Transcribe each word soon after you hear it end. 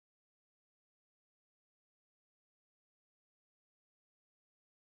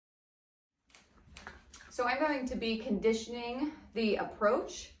So I'm going to be conditioning the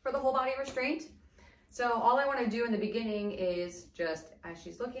approach for the whole body restraint. So all I want to do in the beginning is just, as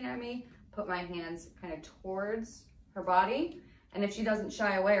she's looking at me, put my hands kind of towards her body. And if she doesn't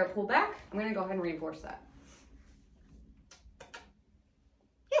shy away or pull back, I'm going to go ahead and reinforce that.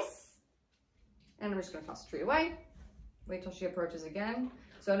 Yes. And I'm just going to toss the treat away. Wait till she approaches again.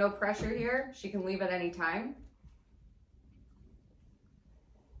 So no pressure here. She can leave at any time.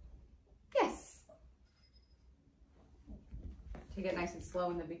 Yes. Take it nice and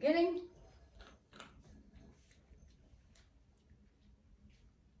slow in the beginning.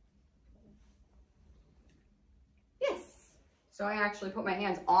 Yes. So I actually put my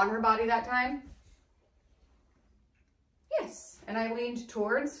hands on her body that time. Yes. And I leaned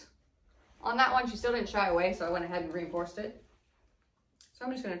towards. On that one, she still didn't shy away, so I went ahead and reinforced it. So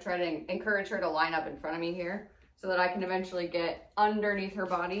I'm just going to try to encourage her to line up in front of me here so that I can eventually get underneath her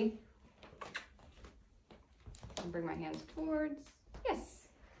body. And bring my hands towards. Yes.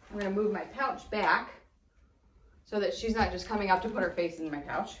 I'm going to move my pouch back so that she's not just coming up to put her face in my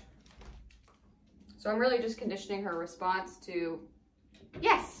pouch. So I'm really just conditioning her response to,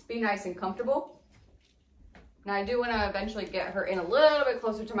 yes, be nice and comfortable. Now I do want to eventually get her in a little bit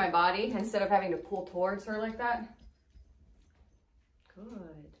closer to my body instead of having to pull towards her like that.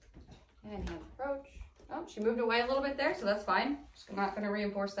 Good. And hand approach. Oh, she moved away a little bit there, so that's fine. Just not going to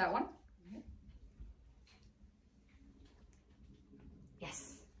reinforce that one.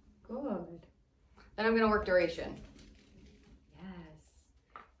 Yes. Good. Then I'm going to work duration.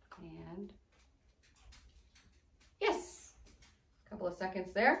 Yes. And yes. A couple of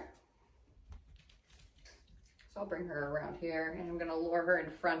seconds there. So I'll bring her around here and I'm going to lure her in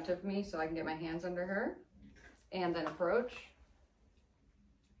front of me so I can get my hands under her and then approach.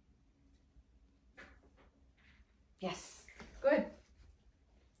 Yes, good.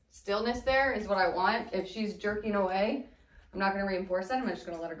 Stillness there is what I want. If she's jerking away, I'm not going to reinforce that. I'm just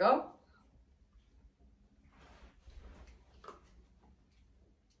going to let her go.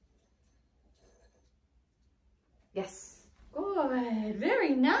 Yes, good, very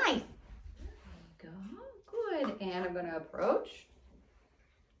nice. Good, and I'm going to approach.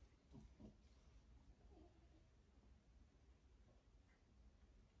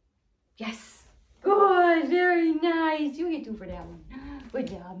 Yes, good, very nice. You get 2 for that one. Good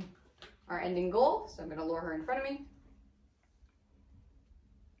job. Our ending goal, so I'm going to lure her in front of me.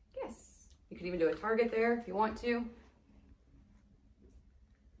 Yes, you could even do a target there if you want to.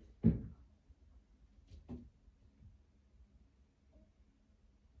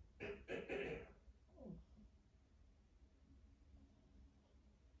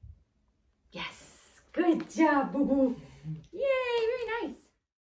 Yes, good job, boo-boo. Yay!